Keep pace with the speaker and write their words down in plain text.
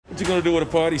you gonna do with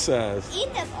a party size?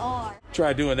 Eat them all.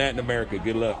 Try doing that in America.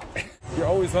 Good luck. You're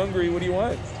always hungry. What do you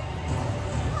want?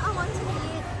 I want to eat.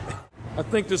 I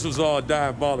think this was all a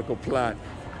diabolical plot.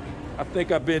 I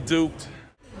think I've been duped.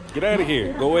 Get out of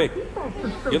here. Go away.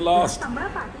 Get lost.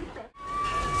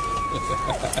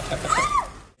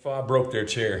 Fa broke their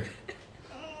chair.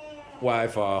 Why,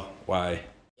 Fa? Why?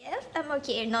 Yes, I'm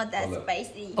okay. Not that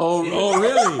spicy. Oh,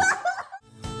 really?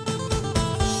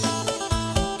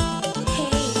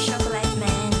 Hey, chocolate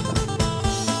man.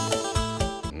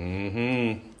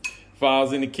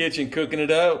 Fa's in the kitchen cooking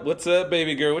it up. What's up,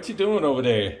 baby girl? What you doing over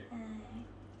there?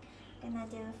 Gonna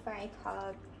do fried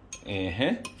pork.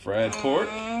 Fried pork.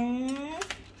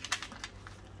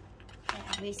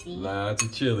 Obviously. Lots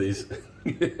of chilies.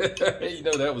 You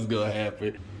know that was gonna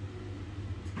happen.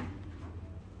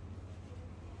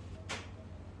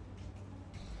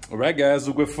 All right, guys,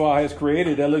 look what Fa has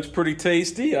created. That looks pretty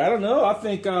tasty. I don't know. I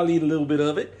think I'll eat a little bit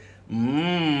of it.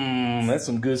 That's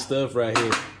some good stuff right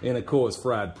here. And of course,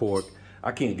 fried pork.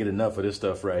 I can't get enough of this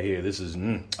stuff right here. This is,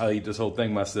 I'll eat this whole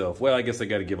thing myself. Well, I guess I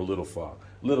got to give a little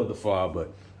to Fa,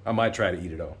 but I might try to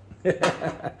eat it all.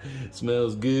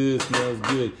 Smells good, smells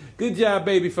good. Good job,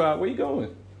 baby Fa. Where you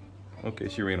going? Okay,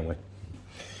 she ran away.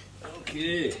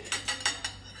 Okay.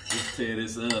 Let's tear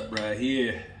this up right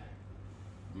here.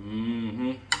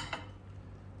 Boom.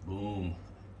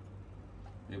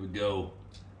 There we go.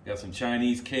 Got some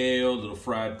Chinese kale, little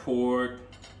fried pork.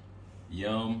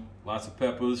 Yum. Lots of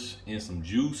peppers and some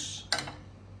juice.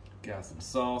 Got some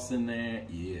sauce in there.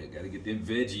 Yeah, gotta get them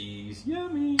veggies.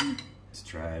 Yummy. Let's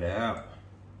try it out.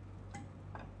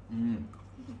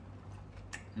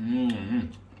 Oh,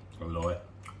 Lord.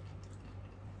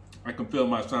 I can feel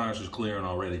my sinuses clearing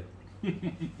already.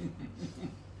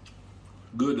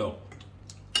 Good though.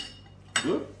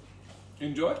 Good.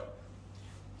 Enjoy.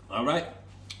 All right.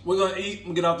 We're gonna eat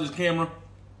and get off this camera.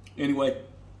 Anyway,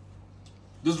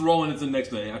 this is rolling into the next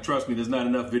day. Trust me, there's not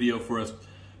enough video for us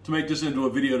to make this into a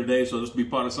video today, so this will be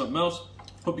part of something else.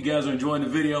 Hope you guys are enjoying the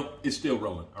video. It's still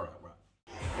rolling. All right.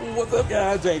 What's up,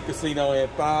 guys? Jay Casino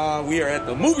at 5. We are at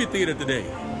the movie theater today.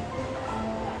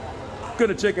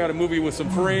 Gonna check out a movie with some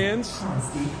friends.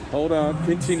 Hold on,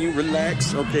 continue,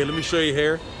 relax. Okay, let me show you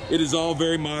here. It is all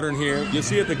very modern here. You'll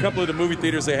see at a couple of the movie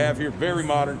theaters they have here, very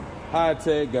modern, high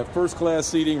tech, got first class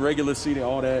seating, regular seating,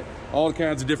 all that, all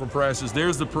kinds of different prices.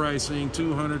 There's the pricing,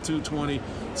 $200, $220,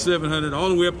 $700, all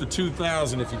the way up to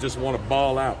 $2,000 if you just want to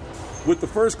ball out. With the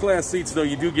first class seats though,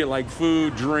 you do get like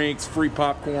food, drinks, free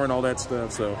popcorn, all that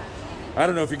stuff. So I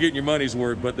don't know if you're getting your money's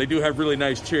worth, but they do have really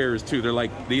nice chairs too. They're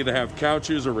like, they either have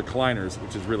couches or recliners,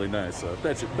 which is really nice. So if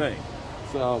that's your thing,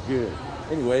 it's all good.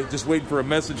 Anyway, just waiting for a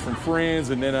message from friends,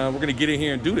 and then we're gonna get in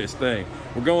here and do this thing.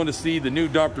 We're going to see the new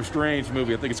Doctor Strange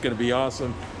movie. I think it's gonna be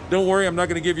awesome. Don't worry, I'm not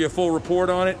gonna give you a full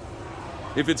report on it.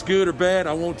 If it's good or bad,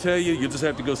 I won't tell you. You'll just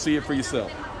have to go see it for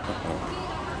yourself.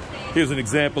 Here's an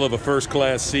example of a first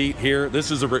class seat here.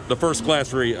 This is the first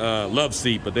class love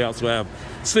seat, but they also have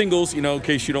singles, you know, in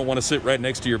case you don't want to sit right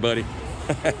next to your buddy.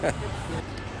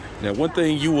 Now, one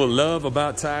thing you will love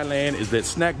about Thailand is that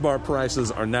snack bar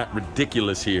prices are not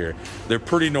ridiculous here. They're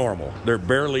pretty normal. They're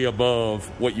barely above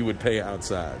what you would pay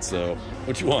outside. So,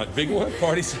 what you want? Big one?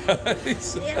 Party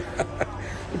size? Yeah.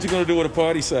 What you gonna do with a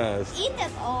party size? Eat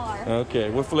them all. Okay,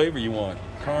 what flavor you want?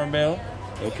 Caramel?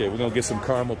 Okay, we're gonna get some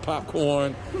caramel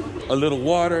popcorn, a little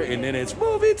water, and then it's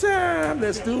movie time.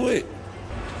 Let's do it.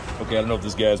 Okay, I don't know if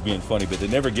this guy's being funny, but they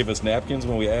never give us napkins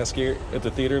when we ask here at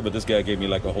the theater, but this guy gave me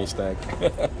like a whole stack.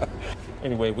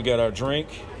 Anyway, we got our drink.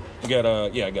 We got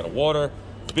I got a water,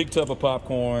 big tub of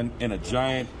popcorn, and a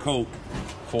giant Coke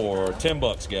for 10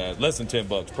 bucks, guys. Less than 10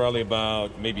 bucks, probably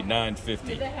about maybe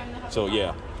 $9.50. So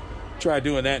yeah, try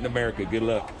doing that in America. Good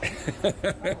luck.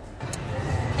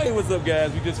 Hey, what's up,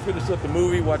 guys? We just finished up the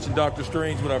movie, watching Doctor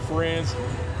Strange with our friends.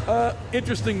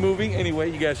 Interesting movie. Anyway,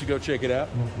 you guys should go check it out.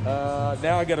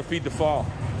 Now I got to feed the Fa.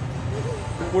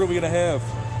 What are we going to have?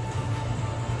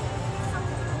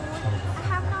 I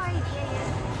have no idea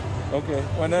yet. Okay,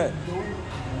 why not?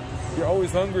 You're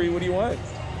always hungry. What do you want?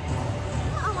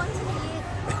 I want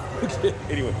to eat. Okay,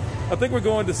 anyway, I think we're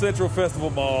going to Central Festival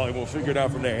Mall, and we'll figure it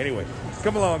out from there. Anyway,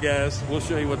 come along, guys. We'll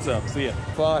show you what's up. See ya.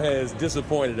 Fa has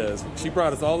disappointed us. She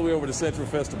brought us all the way over to Central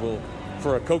Festival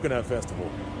for a coconut festival.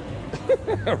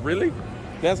 Really?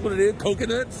 That's what it is?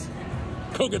 Coconuts?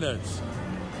 Coconuts.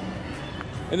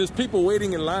 And there's people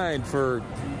waiting in line for,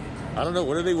 I don't know,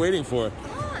 what are they waiting for?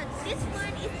 Oh, this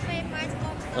one is famous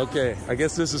for. Okay, I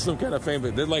guess this is some kind of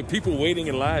famous. There's like people waiting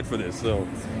in line for this, so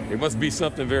it must be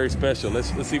something very special.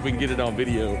 Let's see if we can get it on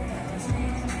video.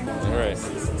 All right.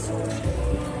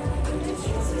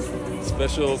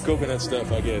 Special coconut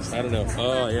stuff, I guess. I don't know.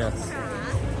 Oh, yeah.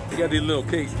 They got these little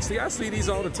cakes. See, I see these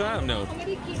all the time now.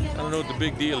 I don't know what the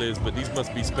big deal is, but these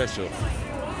must be special.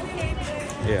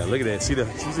 Yeah, look at that. See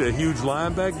the huge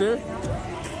line back there?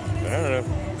 I don't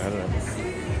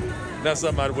know. Not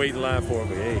something I'd wait in line for,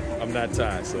 but hey, I'm not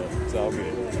Thai, so it's all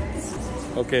good.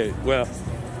 Okay, well,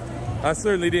 I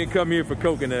certainly didn't come here for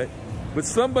coconut, but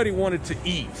somebody wanted to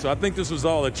eat, so I think this was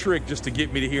all a trick just to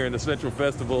get me to here in the Central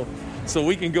Festival so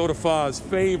we can go to Fa's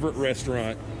favorite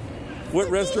restaurant. What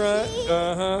Sukishi. restaurant?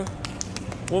 Uh-huh.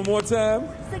 One more time?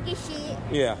 Sukishi.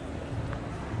 Yeah.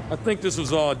 I think this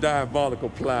was all a diabolical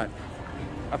plot.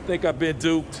 I think I've been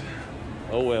duped.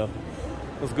 Oh well.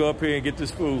 Let's go up here and get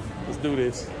this food. Let's do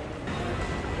this.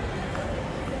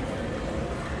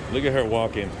 Look at her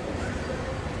walking.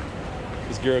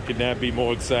 This girl could not be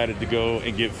more excited to go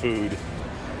and get food.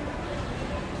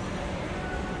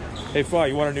 Hey, Fa,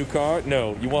 you want a new car?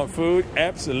 No. You want food?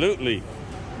 Absolutely.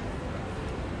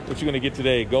 What you gonna get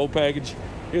today? Gold package?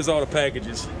 Here's all the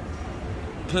packages.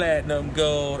 Platinum,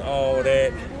 gold, all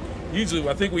that. Usually,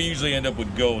 I think we usually end up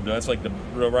with gold. That's like the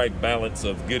right balance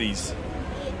of goodies.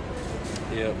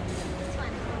 Yep.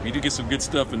 We do get some good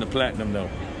stuff in the platinum though.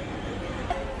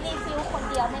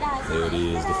 There it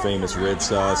is, the famous red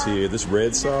sauce here. This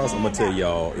red sauce, I'm gonna tell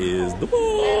y'all, is the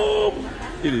bomb.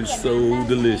 It is so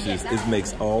delicious. It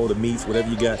makes all the meats, whatever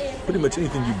you got, pretty much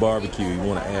anything you barbecue, you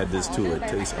wanna add this to it. It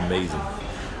tastes amazing.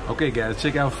 Okay guys,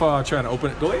 check out Fa trying to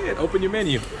open it. Go ahead, open your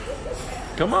menu.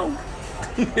 Come on.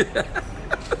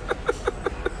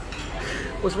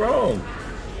 What's wrong?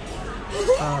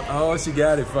 Oh, she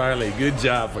got it finally. Good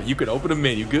job. You could open a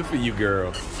menu. Good for you,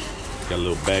 girl. Got a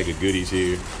little bag of goodies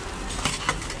here.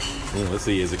 Let's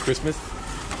see, is it Christmas?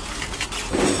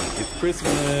 It's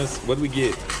Christmas. What do we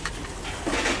get?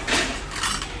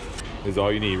 This is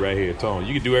all you need right here. Tone.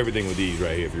 You can do everything with these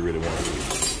right here if you really want to.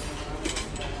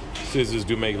 Scissors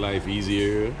do make life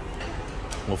easier.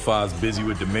 Well, Fa's busy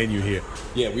with the menu here.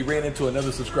 Yeah, we ran into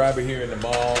another subscriber here in the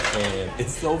mall, and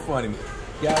it's so funny.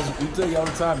 Guys, we tell you all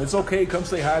the time, it's okay, come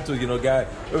say hi to, guy.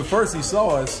 At first he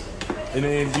saw us, and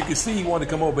then you could see he wanted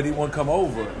to come over, but he wouldn't come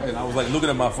over. And I was like looking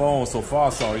at my phone, so Fa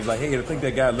saw. He's like, hey, I think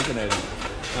that guy looking at him.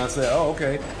 And I said, oh,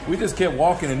 okay. We just kept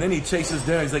walking, and then he chased us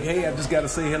down. He's like, hey, I just got to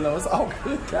say hello. It's all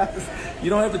good, guys. You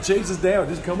don't have to chase us down.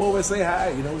 Just come over and say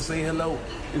hi, say hello.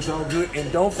 It's all good.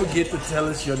 And don't forget to tell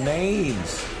us your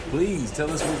names. Please,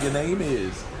 tell us what your name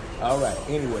is. All right,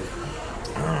 anyway,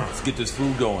 let's get this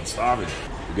food going. Starving.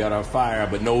 We got our fire,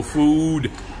 but no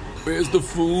food. Where's the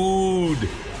food?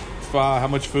 Fa, how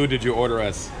much food did you order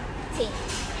us? 10.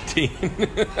 10.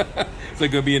 Is that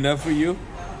gonna be enough for you?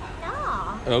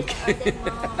 No. Okay.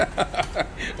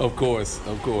 Of course,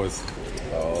 of course.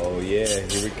 Oh yeah,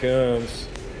 here it comes.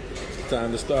 It's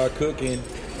time to start cooking.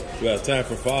 Well, it's time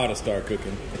for Fa to start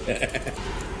cooking.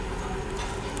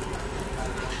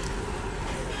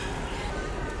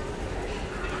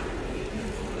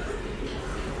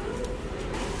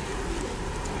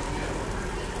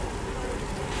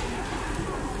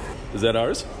 Is that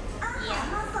ours?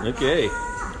 Yeah. Okay.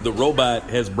 The robot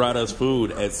has brought us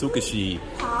food at Sukishi.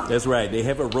 That's right. They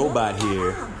have a robot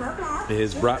here that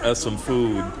has brought us some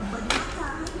food.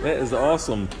 That is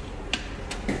awesome.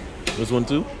 This one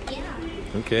too? Yeah.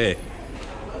 Okay.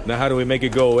 Now how do we make it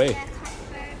go away?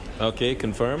 Okay,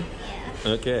 confirm?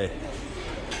 Okay.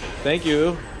 Thank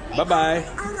you. Bye-bye.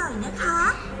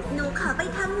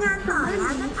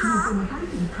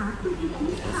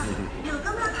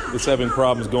 It's having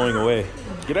problems going away.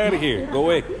 Get out of here. Go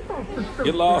away.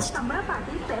 Get lost.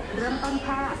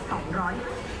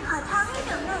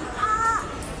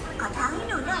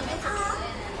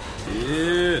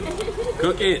 Yeah.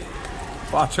 Cook it.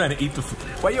 While trying to eat the food.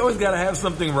 Why you always gotta have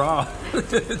something raw?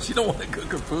 She don't want to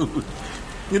cook her food.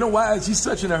 You know why? She's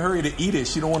such in a hurry to eat it.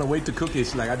 She don't want to wait to cook it.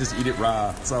 She's like, I just eat it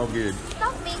raw. It's all good.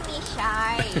 Don't make me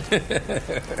shy.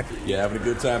 Yeah, having a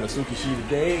good time at Sukishi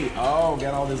today. Oh,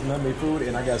 got all this yummy food,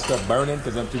 and I got stuff burning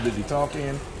because I'm too busy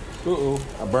talking.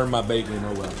 I burned my bacon.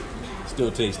 Oh well.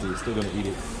 Still tasty. Still gonna eat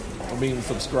it. I'm meeting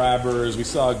subscribers. We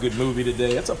saw a good movie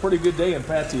today. That's a pretty good day in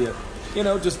Pattaya.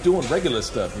 Just doing regular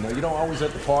stuff. You don't always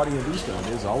have to party and do stuff.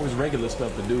 There's always regular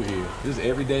stuff to do here. This is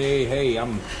every day. Hey,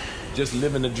 I'm just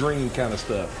living the dream kind of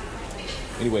stuff.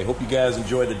 Anyway, hope you guys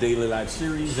enjoy the daily life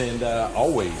series, and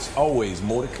always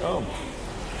more to come.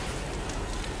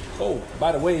 Oh,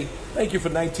 by the way, thank you for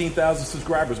 19,000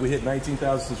 subscribers. We hit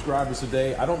 19,000 subscribers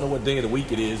today. I don't know what day of the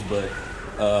week it is, but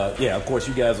yeah, of course,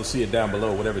 you guys will see it down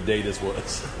below, whatever day this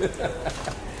was.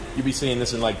 You'll be seeing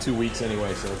this in like 2 weeks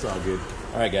anyway, so it's all good.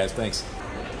 All right, guys, thanks.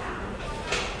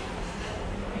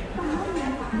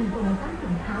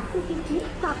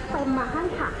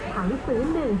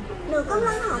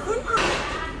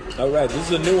 All right, this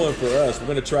is a new one for us. We're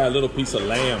gonna try a little piece of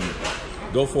lamb.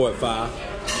 Go for it, Fa.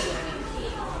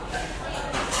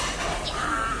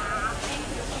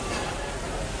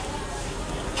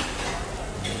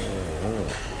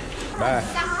 Bye.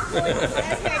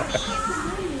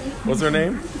 What's her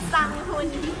name? Sang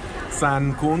Hun.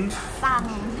 San Kun. Sang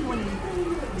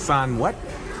Hun. San what?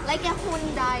 Like a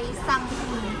Hyundai Sang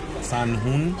Hun. San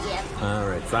Hun? Yes. All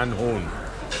right, San Hun.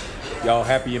 Y'all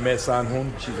happy you met San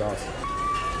Hun? She's awesome.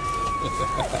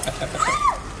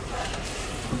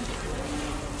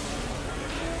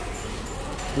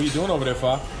 What are you doing over there,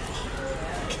 Fa?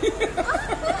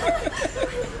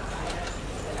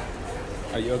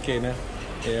 Are you okay now?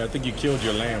 Yeah, I think you killed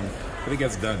your lamb. I think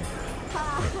that's done.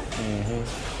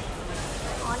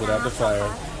 Put out the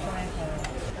fire.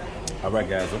 All right,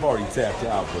 guys, I've already tapped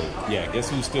out, but yeah, guess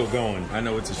who's still going? I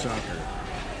know it's a shocker.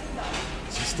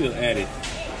 She's still at it.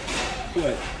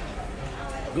 What?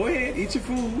 Go ahead, eat your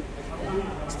food.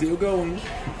 Still going.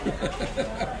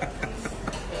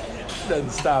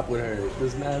 Doesn't stop with her.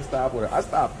 Does not stop with her. I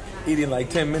stopped eating like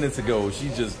 10 minutes ago.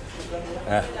 She's just,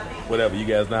 whatever. You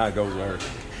guys know how it goes with her.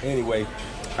 Anyway,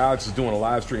 Alex is doing a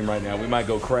live stream right now. We might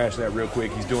go crash that real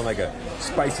quick. He's doing like a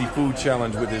spicy food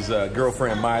challenge with his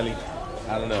girlfriend, Miley.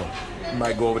 I don't know. We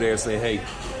might go over there and say, hey.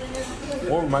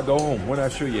 Or we might go home. We're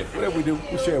not sure yet. Whatever we do,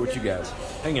 we'll share it with you guys.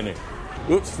 Hang in there.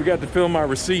 Oops, forgot to film my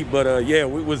receipt. But yeah, it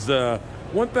was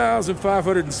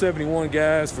 1,571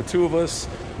 guys for two of us.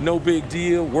 No big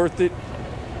deal. Worth it.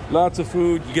 Lots of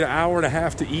food. You get an hour and a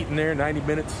half to eat in there, 90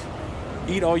 minutes.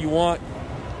 Eat all you want.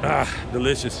 Ah,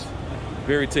 delicious.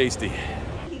 Very tasty.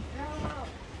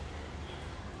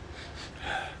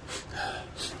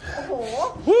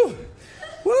 Woo!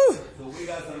 Woo! So we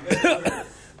got some vegetables.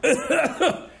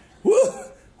 Woo!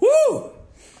 Woo!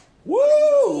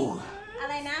 Woo! อะ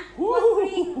ไรนะ Woo!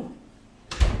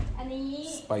 อันนี้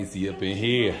Spicy up in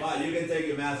here. Wow, you can take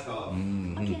your mask off.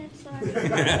 Okay, sorry.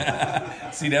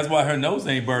 See, that's why her nose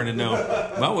ain't burning though.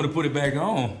 Might want to put it back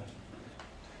on.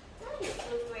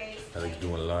 Alex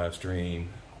doing a live stream.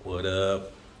 What up?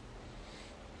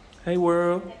 Hey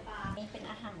world. เป็น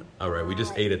อาหาร All right, we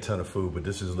just ate a ton of food, but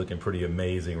this is looking pretty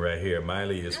amazing right here.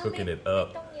 Miley is hooking it ต้อ up.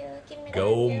 งเยอะกินไม่ได้ Go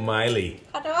Miley.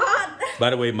 ขอโทษ By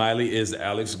the way, Miley is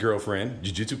Alex's girlfriend.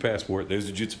 Jiu-Jitsu passport. There's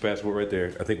the Jiu-Jitsu passport right there.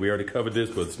 I think we already covered this,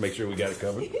 but let's make sure we got it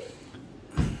covered.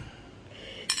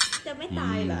 จะไม่ต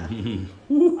ายเหรอ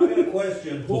I got a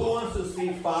question. Who wants to see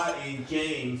Fa and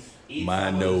James eat My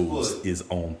someone's nose food? is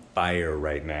on fire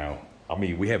right now. I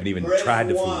mean, we haven't even Press tried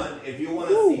the one food. if you want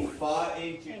to see Fa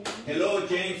and James. Hello,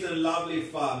 James and lovely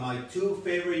Fa. My two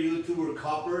favorite YouTuber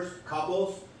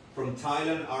couples from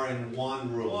Thailand are in one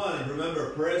room. Remember,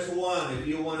 press one if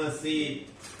you want to see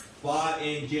Fa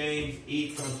and James eat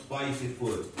some spicy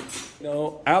food. You know,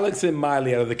 Alex and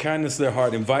Miley, out of the kindness of their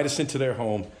heart, invite us into their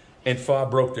home, and Fa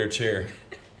broke their chair.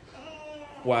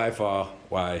 Why, Fa?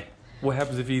 Why? What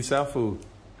happens if you eat South food?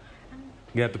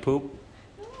 You have to poop?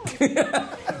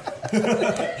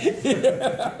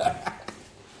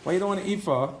 Why you don't want to eat,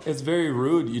 Fa? It's very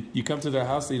rude. You come to their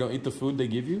house and you don't eat the food they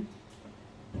give you?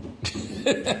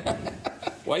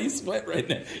 Why you sweat right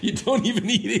now? You don't even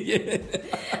eat it yet.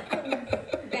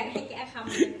 แบ่งให้แกค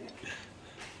ำหนึ่ง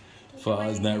Fa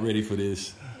is not ready for this.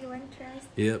 You want try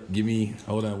Yep, give me,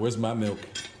 hold on, where's my milk?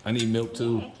 I need milk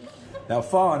too. Now,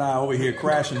 Fa and I over here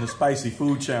crashing the spicy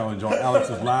food challenge on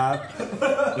Alex's live.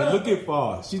 And look at Fa.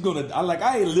 She's gonna, I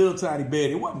ate a little tiny bit.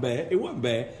 It wasn't bad. It wasn't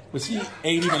bad. But she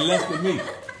ate even less than me.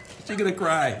 She's gonna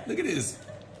cry. Look at this.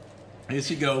 Here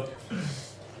she go.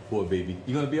 Poor baby.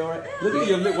 You gonna be all right? Look at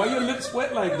your lip. Why your lips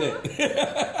sweat like that?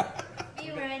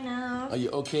 you right now Are you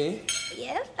okay?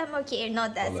 yes I'm okay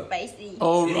not that spicy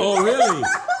Oh, really?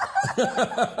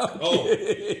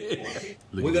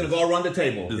 We're going to go around the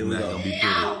table. This is not gonna be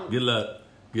pretty. Good luck.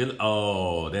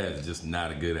 Oh, that is just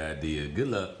not a good idea. Good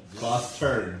luck. Fa's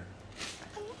turn.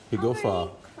 Here go, Fa.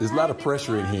 There's a lot of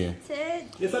pressure in here.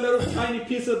 It's a little tiny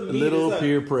piece of meat. A little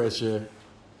peer pressure.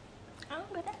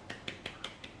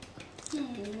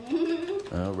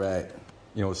 All right.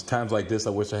 You know, it's times like this I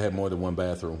wish I had more than one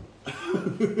bathroom.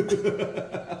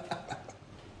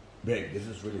 Babe, this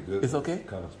is really good. It's okay?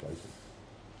 Kind of spicy.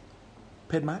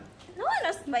 Pet Mike? no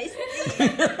not spicy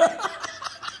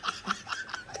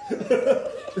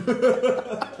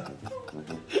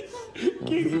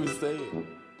Can't even say it.